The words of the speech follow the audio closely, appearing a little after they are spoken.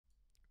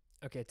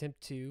Okay,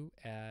 attempt 2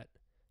 at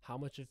how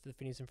much of the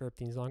Phineas and Ferb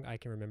theme song I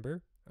can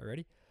remember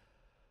already.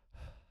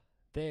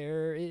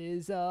 There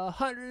is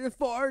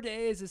 104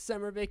 days of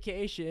summer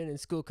vacation, and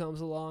school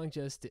comes along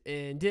just to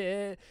end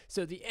it.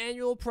 So the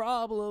annual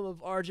problem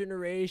of our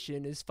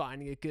generation is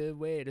finding a good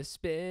way to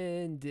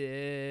spend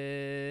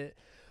it.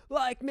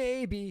 Like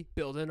maybe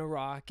building a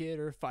rocket,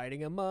 or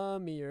fighting a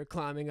mummy, or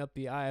climbing up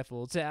the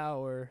Eiffel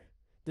Tower.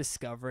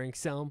 Discovering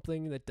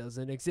something that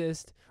doesn't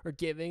exist, or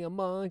giving a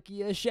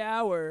monkey a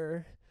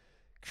shower.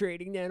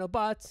 Creating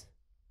nanobots.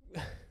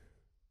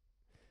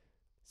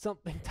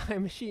 Something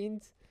time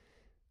machines.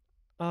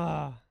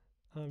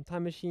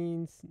 Time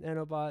machines,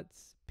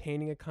 nanobots,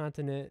 painting a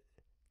continent,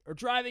 or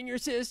driving your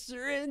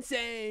sister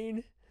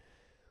insane.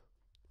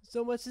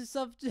 So much is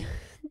up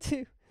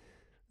to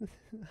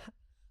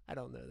I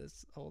don't know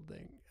this whole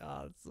thing.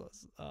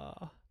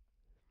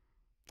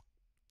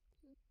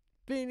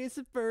 Phineas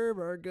and Ferb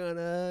are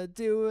gonna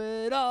do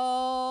it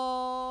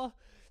all.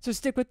 So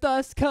stick with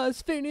us,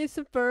 cause Phineas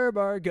and Ferb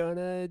are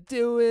gonna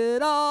do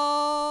it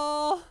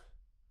all.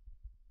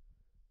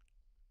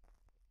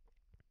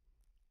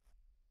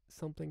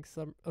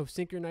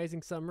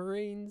 Synchronizing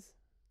submarines.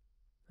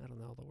 I don't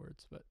know all the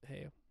words, but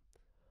hey,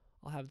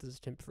 I'll have this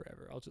attempt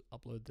forever. I'll just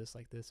upload this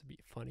like this. It'd be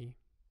funny.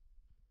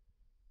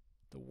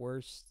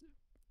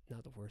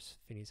 Not the worst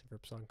Phineas and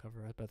Ferb song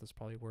cover. I bet there's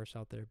probably worse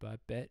out there, but I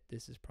bet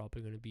this is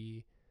probably going to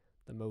be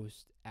the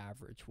most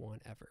average one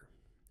ever.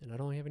 And I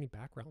don't have any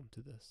background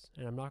to this,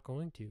 and I'm not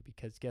going to,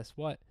 because guess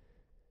what?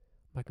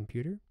 My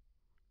computer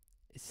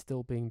is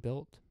still being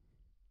built,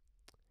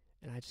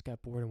 and I just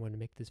got bored and wanted to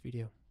make this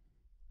video.